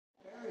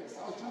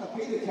trying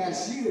to pay the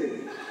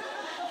cashier.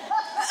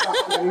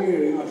 Right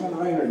here, you know, trying to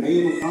write her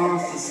name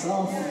across and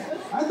stuff.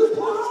 I had to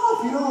pull it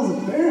off, you know, I was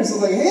embarrassed. I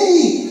was like,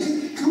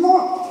 hey, come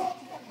on.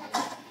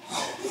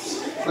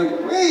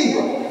 Like, wait,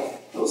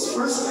 those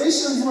First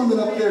Nations women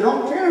up there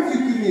don't care if you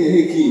give me a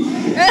hickey.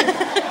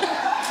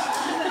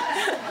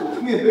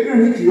 Give me a bigger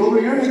hickey over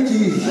your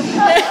hickey.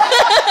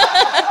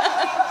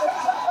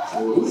 So,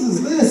 whose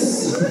is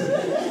this?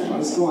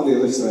 Let's go on the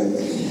other side.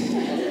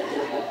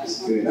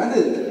 Just kidding.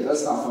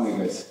 That's not funny,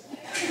 guys.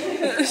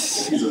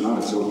 Hickeys are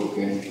not a joke,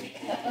 okay?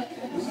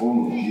 It's a form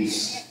of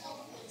abuse.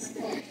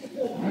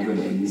 I've been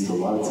abused a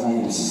lot of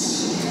times.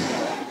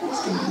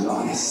 Just gonna be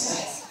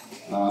honest.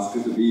 It's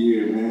good to be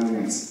here, man.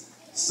 It's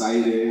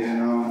excited, you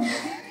know.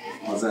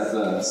 I was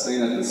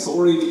staying at the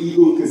Soaring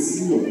Eagle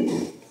Casino.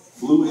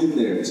 Flew in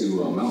there to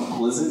Mount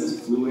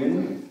Pleasant. Flew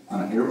in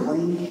on an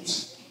airplane.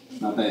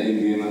 Not that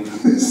Indian.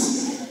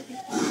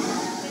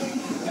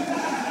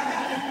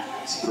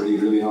 It's pretty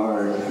really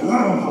hard.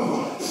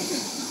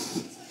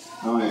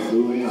 No, I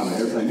flew in on an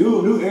airplane.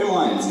 New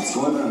airlines. It's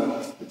going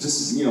to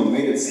just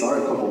made it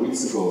start a couple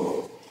weeks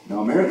ago.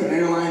 American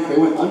Airlines, they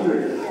went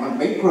under, went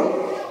bankrupt.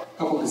 A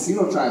couple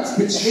casino tribes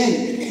pitched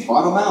in,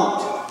 bought them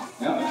out.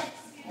 Yep.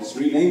 Just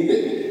renamed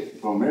it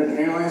from American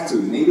Airlines to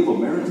Native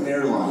American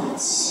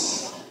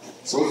Airlines.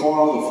 So far,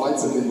 all the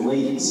flights have been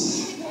late.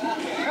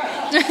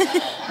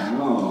 I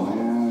know,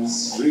 man.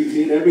 Just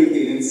redid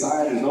everything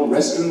inside. There's no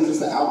restroom,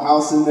 just an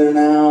outhouse in there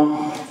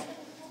now.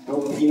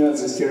 No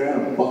peanuts, just carry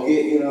around a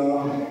bucket,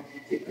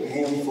 take a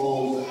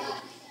handful.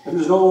 And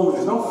there's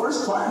no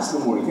first class no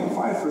more. You can't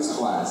fly first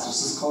class. It's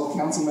just called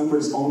council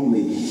members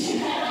only.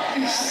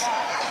 Just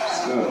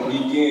gotta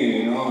peek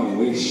in, and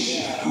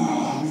wish.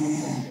 Oh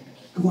man,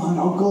 come on,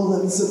 Uncle,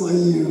 let me sit by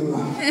you.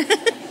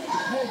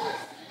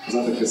 Was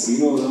that the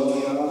casino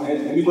though?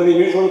 Anybody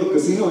here go to the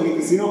casino? Any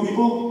casino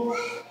people?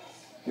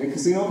 Any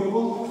casino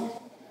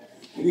people?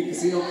 Any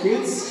casino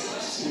kids?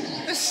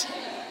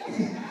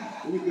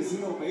 Any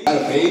casino baby? Got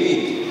a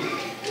baby.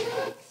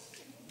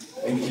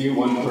 Thank you,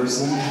 one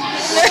person.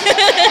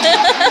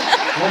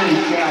 Holy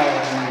cow,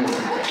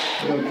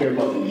 I don't care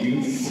about the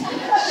youth.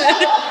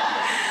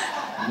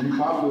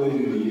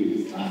 Repopulating the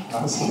youth. I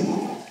just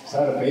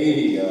had a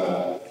baby,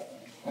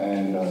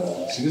 and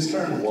she just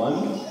turned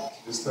one.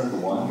 She's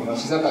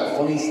at that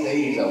funny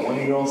stage, that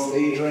 1-year-old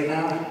stage right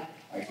now.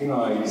 Like,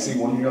 you see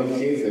 1-year-old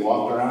kids, they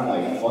walk around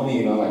like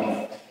funny,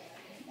 like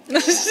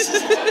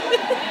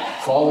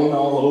falling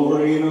all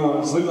over,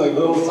 just look like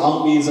little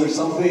zombies or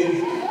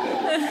something.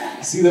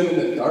 You see them in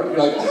the dark, you're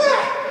like, ah!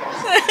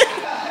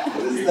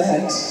 What is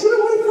that? Get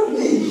away from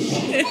me!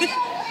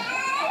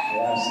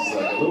 Yeah, she's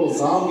like a little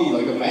zombie,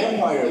 like a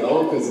vampire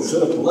though, because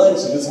instead of blood,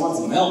 she just wants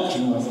milk,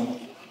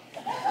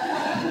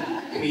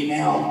 Give me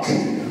milk.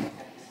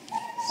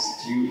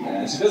 Cute,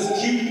 man. She does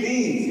cute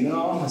things,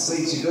 I say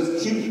she does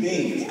cute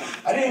things.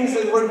 I didn't even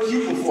say the word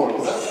cute before,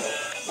 because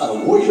that's not a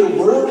warrior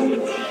word.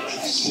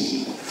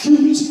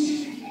 Cute.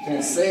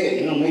 Can't say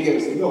it, make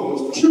it, it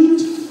was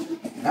cute.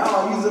 Now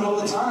I use it all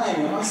the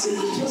time, I say,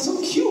 you're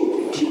so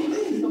cute. Cute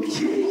things,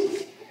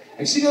 cute.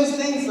 And she does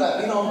things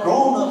that,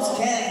 grown-ups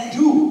can't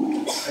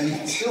do,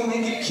 and still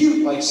make it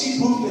cute, like she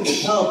pooped in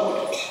the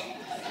tub.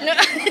 Pooped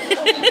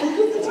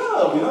in the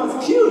tub,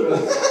 it's cute.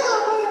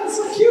 It's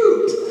so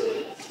cute.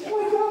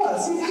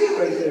 So cute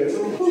right there,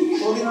 little poop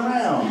floating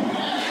around.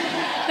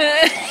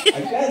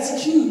 Like, that's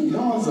cute,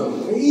 as a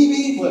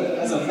baby, but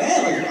as a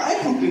man, like, I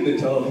pooped in the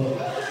tub.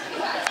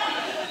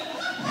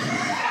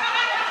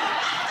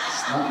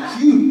 It's not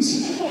cute.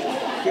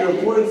 Get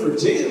reported for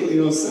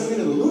jail, send me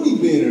to the loony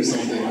bin or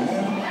something,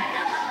 man.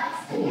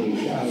 Holy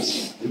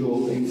gosh, big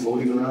old thing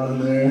floating around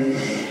in there.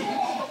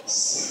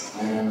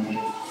 Man.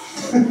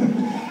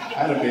 I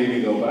had a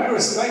baby though, but I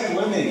respect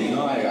women,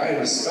 I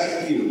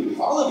respect you.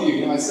 All of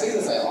you, I say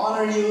this, I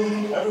honor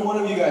you, every one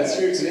of you guys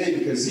here today,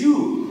 because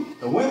you,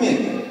 the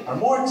women, are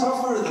more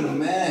tougher than a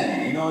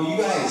man. You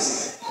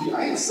guys,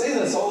 I say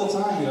this all the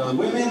time, the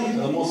women,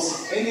 the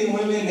most Indian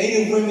women,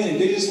 Native women,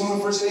 Indigenous women,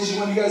 First Nation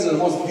women, you guys are the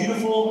most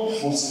beautiful,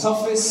 most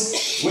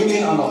toughest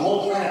women on the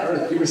whole planet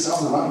Earth. Give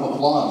yourselves a round of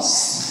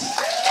applause.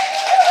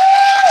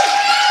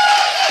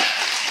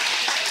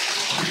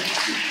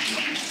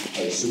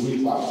 Should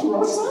we clap for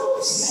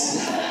ourselves?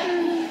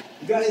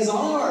 You guys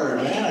are,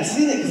 man. I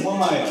seen it because when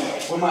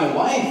my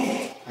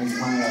wife,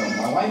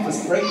 my wife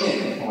was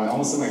pregnant. I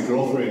almost said my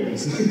girlfriend.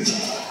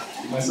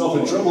 Get myself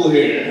in trouble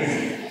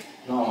here.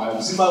 No,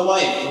 she's my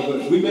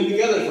wife. We've been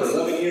together for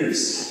 11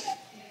 years.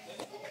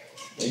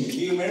 Thank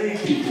you, married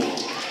people.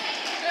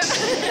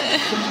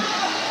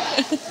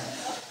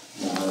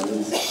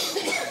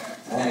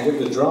 Man, give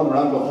the drum a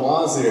round of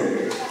applause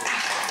here.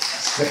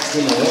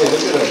 Texting away.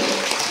 Look at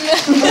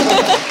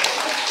her.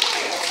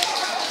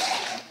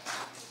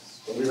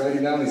 We'll be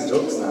writing down these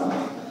jokes now.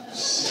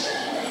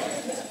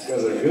 You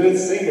guys are good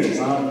singers,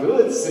 huh?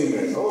 Good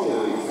singers.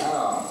 Holy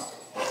cow.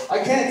 I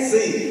can't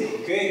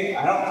sing, okay?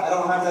 I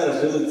don't have that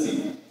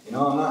ability.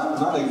 I'm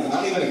not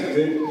even a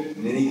good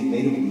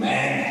native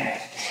man.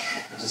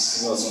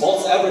 Just, it's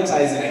false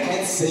advertising. I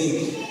can't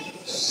sing.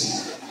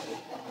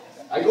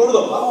 I go to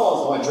the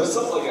powwows, so I dress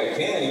up like I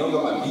can, you know,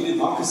 got my beaded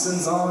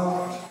moccasins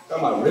on,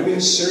 got my ribbon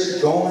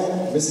shirt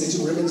going,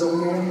 missing 2 ribbons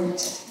over here,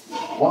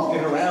 walking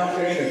around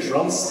carrying a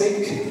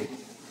drumstick,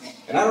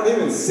 and I don't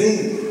even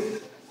sing,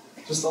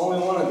 just the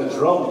only one at the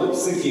drum, lip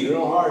syncing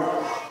real hard.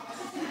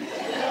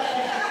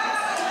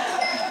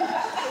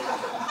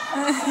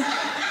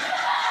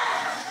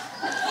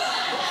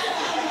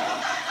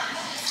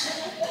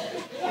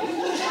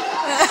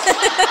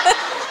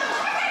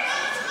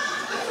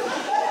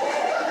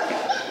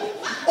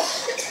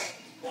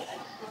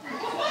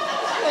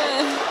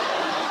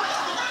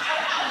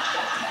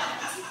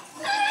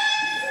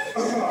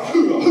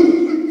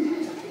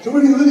 Too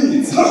many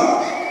leads.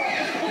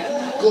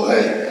 Go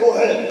ahead.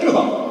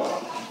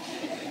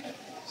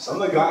 So I'm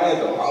the guy at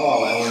the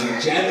powwow, man, when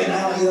you're jamming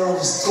out, you know,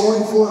 just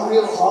going for it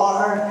real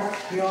hard.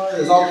 You know,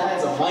 there's all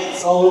kinds of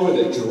mics all over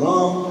the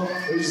drum.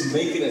 We're just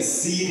making a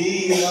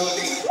CD, you know.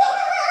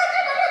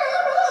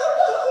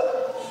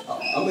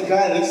 I'm the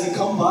guy that likes to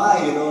come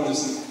by, you know,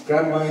 just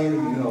grab my, you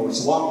know,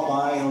 just walk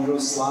by, you know, real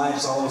sly,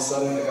 just all of a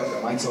sudden I got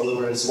the mics all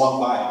over, I just walk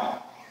by.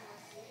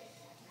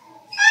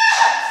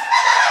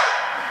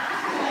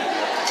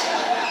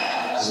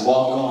 Just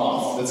walk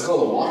off. That's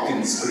called a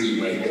walk-in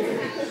scream right there.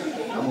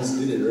 I almost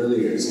did it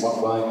earlier, just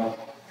walk by.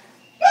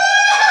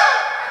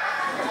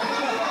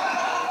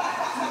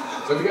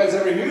 So if you guys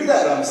ever hear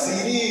that on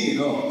CD, you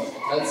know,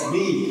 that's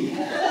me.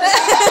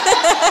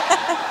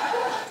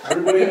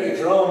 Everybody at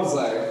the drums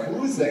like,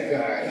 who's that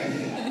guy?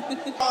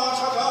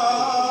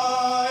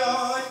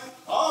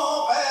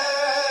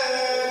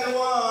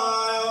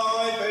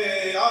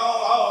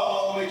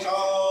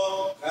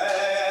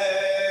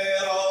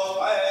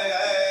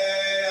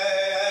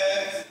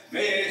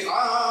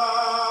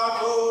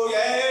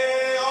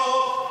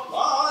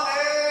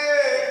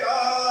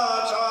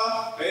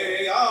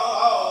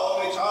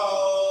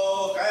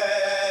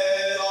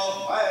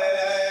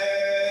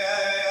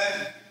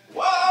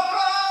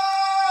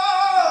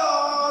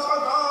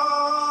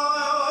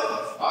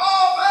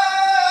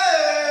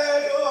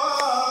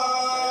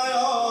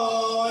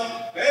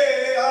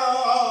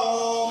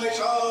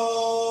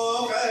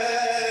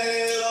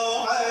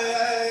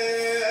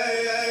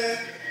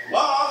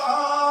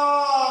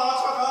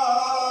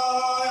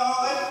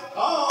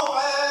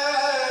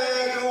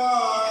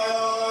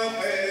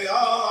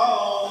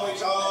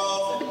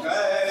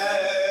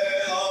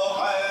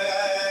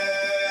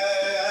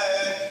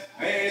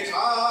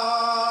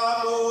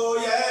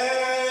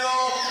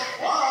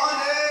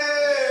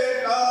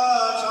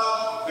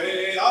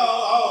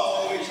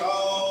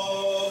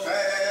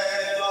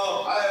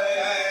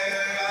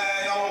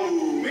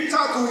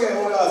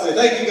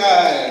 Thank you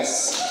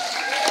guys.